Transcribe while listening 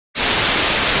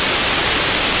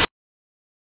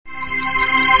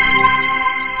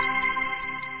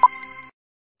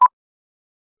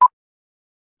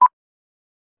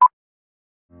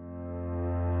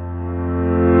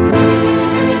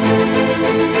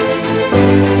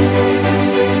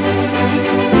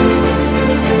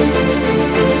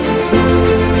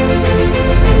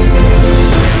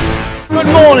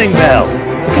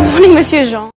Monsieur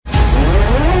Jean.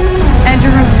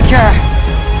 Engine room secure.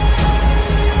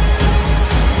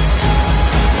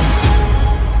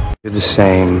 You're the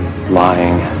same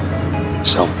lying,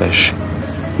 selfish,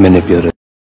 manipulative.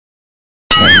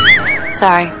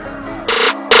 Sorry.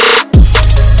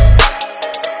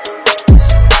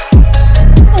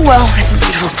 Well, it's a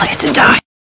beautiful place to die.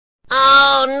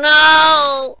 Oh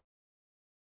no!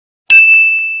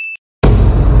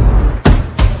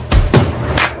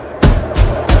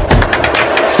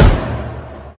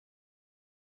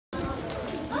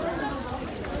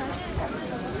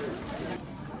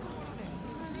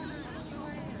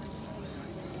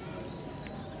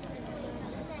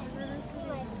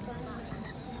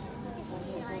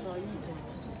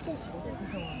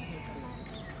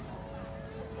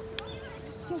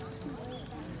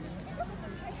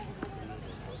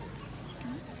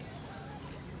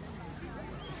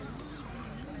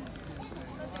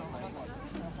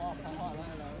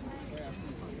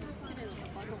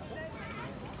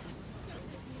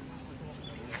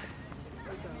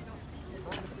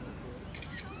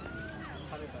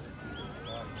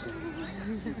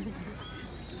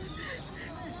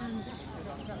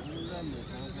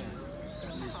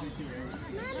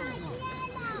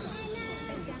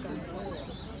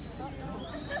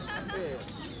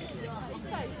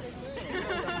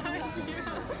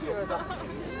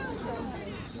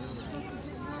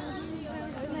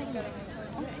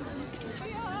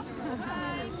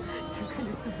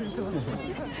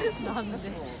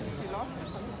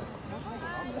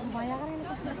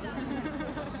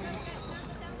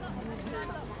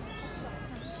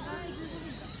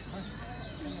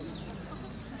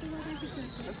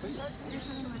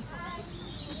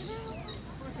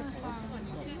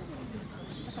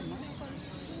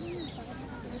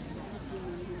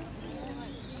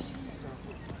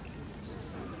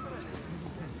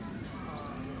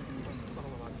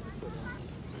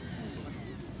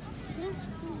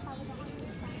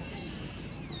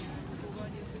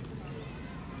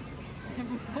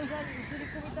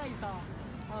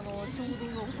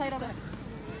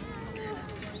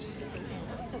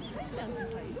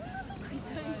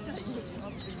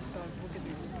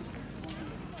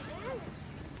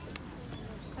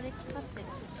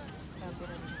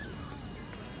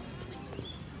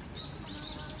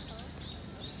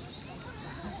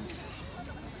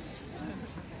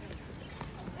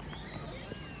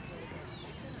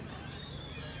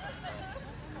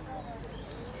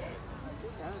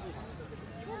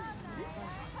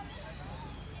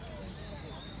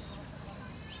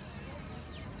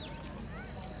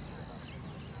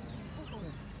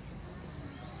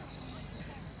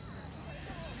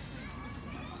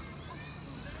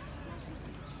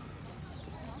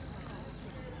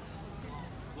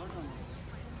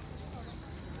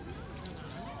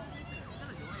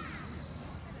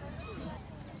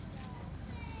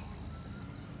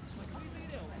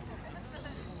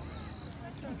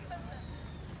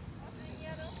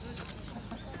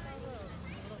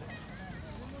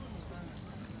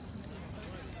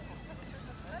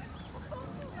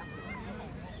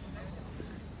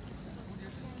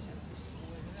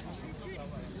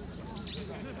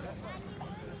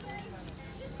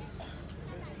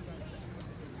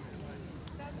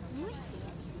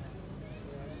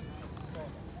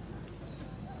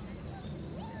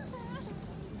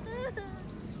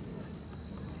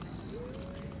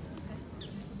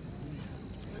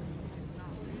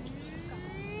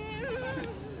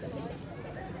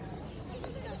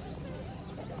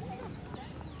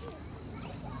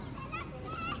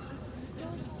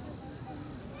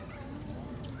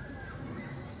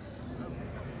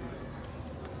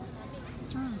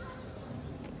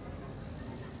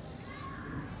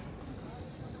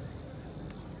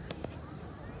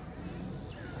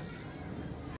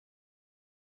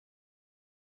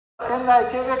店内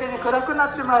急激に暗くな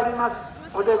ってまいります。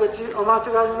お出口お間違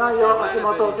いのないよう足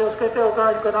元を気をつけてお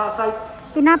帰りください。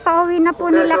Pinapauwi na po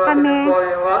nila kami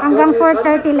hanggang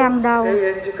 4:30 lang daw.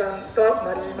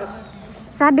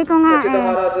 Sabi ko nga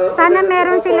sana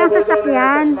meron silang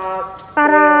sasakyan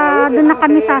para doon na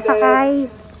kami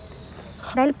sasakay.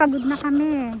 Dahil pagod na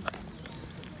kami.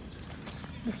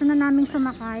 Gusto na naming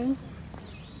sumakay.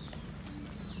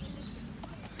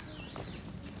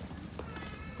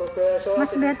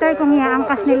 Much better kung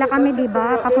iaangkas nila kami,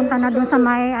 diba? Papunta na dun sa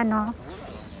may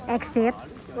exit.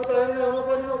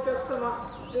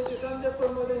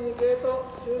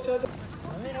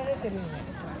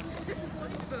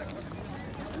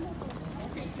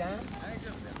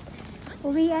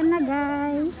 Uwian na,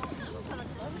 guys.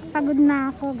 Pagod na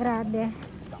ako, grabe.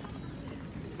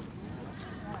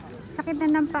 Sakit na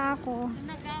ng paa ko.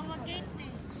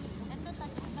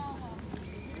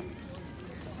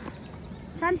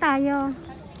 Saan tayo?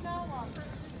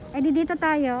 Eh di dito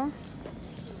tayo.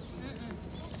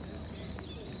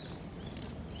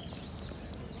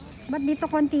 Ba't dito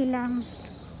konti lang?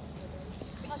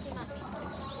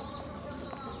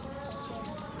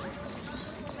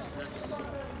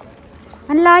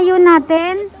 Ang layo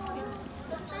natin.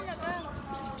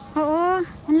 Oo,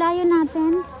 ang layo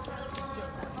natin.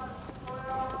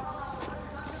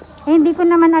 Eh hindi ko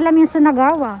naman alam yung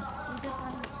Sunagawa.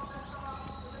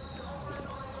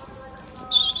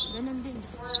 Ganun din.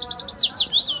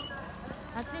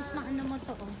 At least maano mo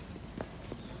to, oh.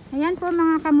 Ayan po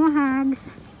mga kamuhags.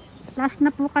 Last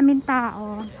na po kaming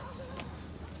tao.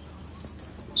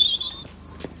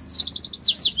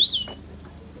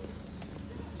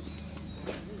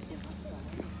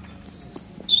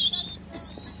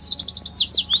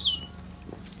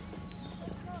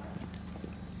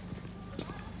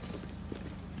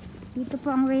 Dito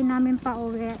po ang way namin pa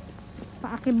uwi.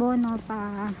 Pa Akibono,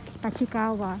 pa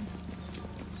Chikawa.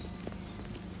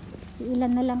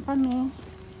 Ilan na lang kami.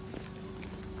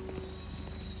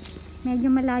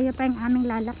 Medyo malayo pa yung aming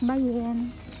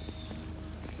lalakbayin.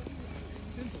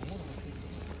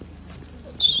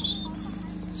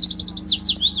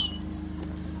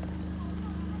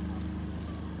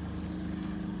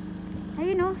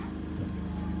 Ayun o.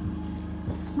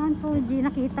 Mount Fuji,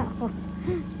 nakita ko.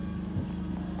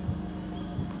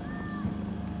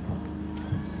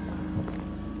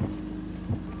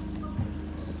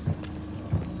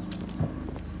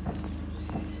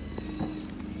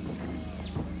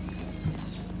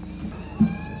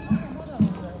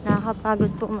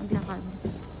 Nakakapagod po maglakad.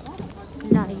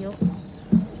 Layo.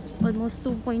 Almost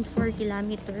 2.4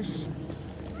 kilometers.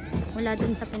 Mula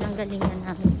dun sa pinanggalingan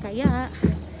namin. Kaya,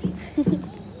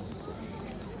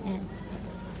 ayan,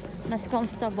 mas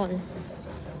comfortable.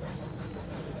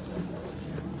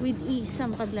 With ease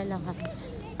ang paglalakad.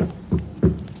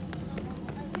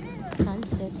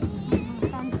 Sunset.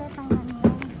 Sunset ang ganda.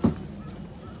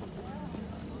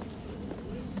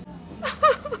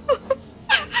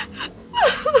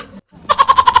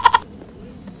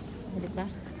 Diba?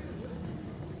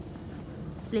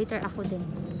 Later ako din.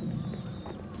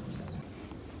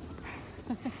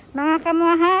 Mga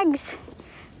kamuhags,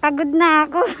 pagod na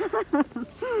ako.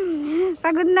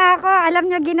 Pagod na ako. Alam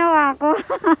nyo ginawa ko.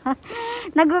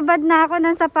 Nagubad na ako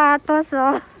ng sapatos,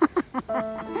 oh.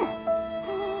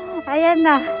 Ayan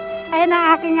na. Ayan ang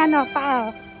aking paa.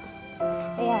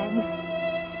 Ayan.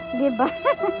 Diba?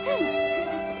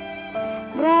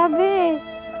 Grabe.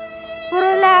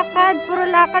 Puro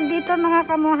lakad dito mga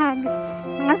kamuhags.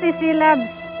 Mga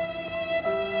sisilabs.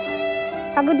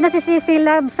 Pagod na si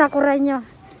sisilabs sa kuranyo.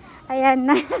 Ayan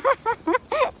na.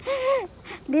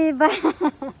 Diba?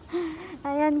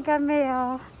 Ayan kami,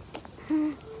 oh.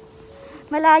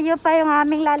 Malayo pa yung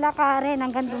aming lalakarin.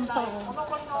 Hanggang dun pa, oh.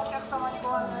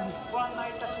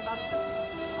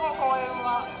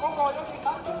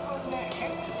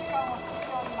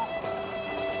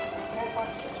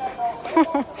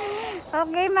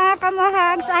 Okay mga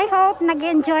kamuhags, I hope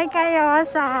nag-enjoy kayo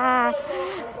sa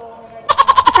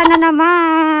isa na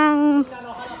namang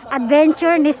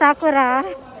adventure ni Sakura.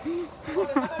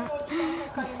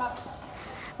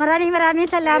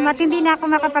 Maraming salamat. Hindi na ako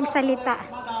makapagsalita.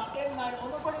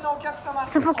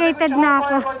 Suffocated na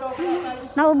ako.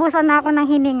 Naubusan na ako ng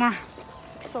hininga.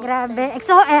 Grabe.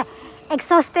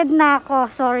 Exhausted na ako.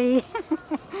 Sorry.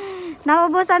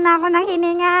 Naubusan na ako ng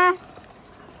hininga.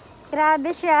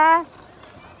 Grabe siya.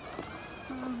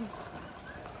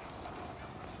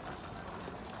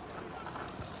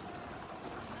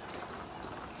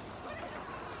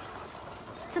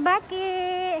 Tsubaki!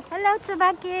 Hello,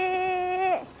 Tsubaki!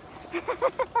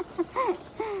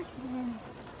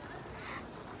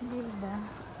 Diba?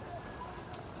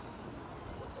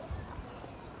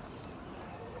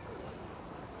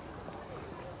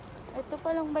 Ito pa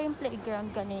lang ba yung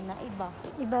playground kanina? Iba.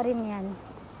 Iba rin yan.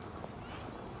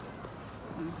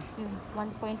 Yung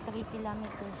 1.3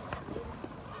 kilometers.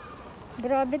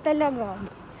 Grabe talaga.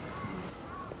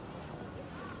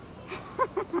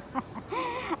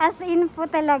 As in po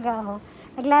talaga, oh.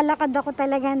 Naglalakad ako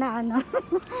talaga na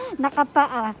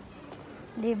nakapaa.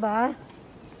 'Di ba?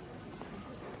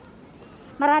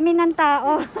 Marami ng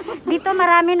tao. Dito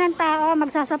marami ng tao,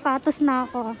 magsasapatos na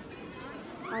ako.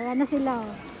 Ayan na sila,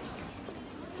 oh.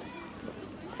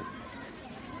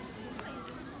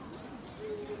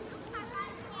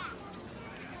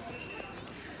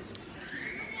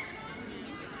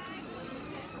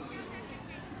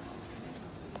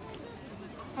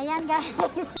 Ayan guys.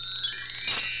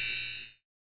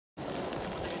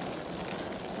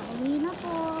 Pauwi na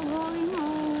po. Going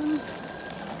home.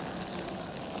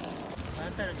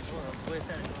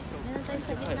 Meron tayo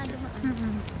sa gitna naman.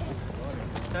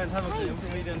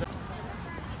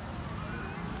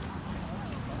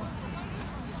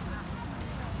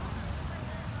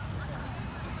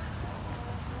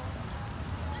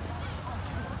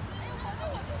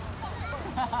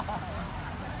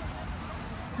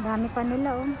 Dami pa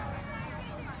nila oh.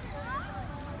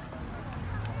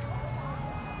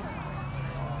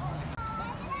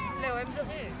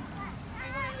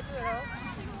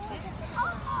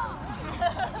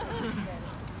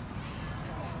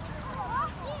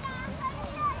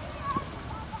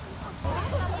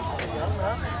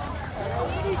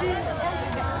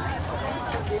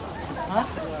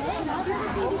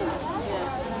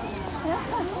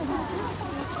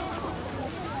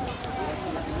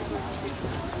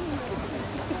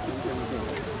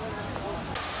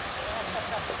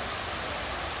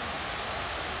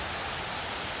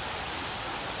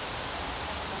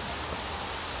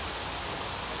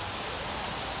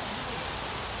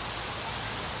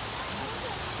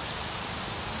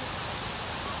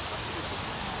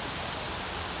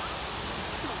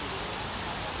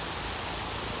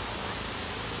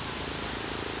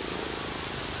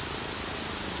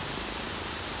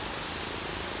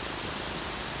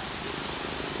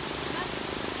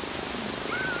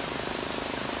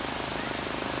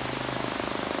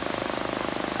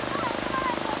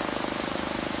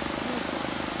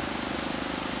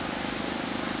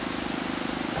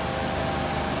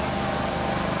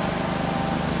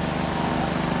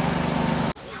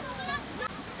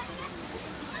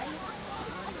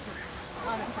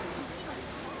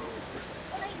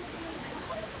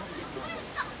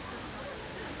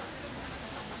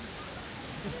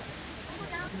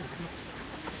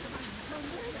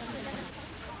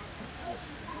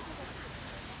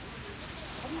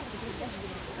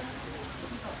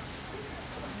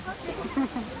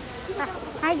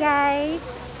 Hi guys!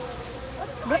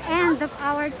 The end of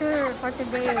our tour for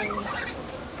today.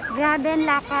 Grabe ang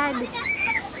lakad.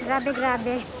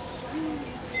 Grabe.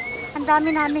 Ang dami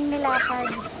naming nilakad.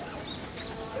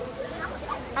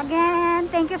 Again,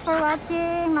 thank you for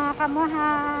watching mga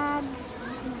kamuhag.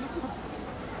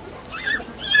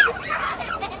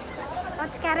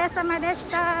 Otskare sama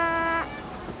deshita.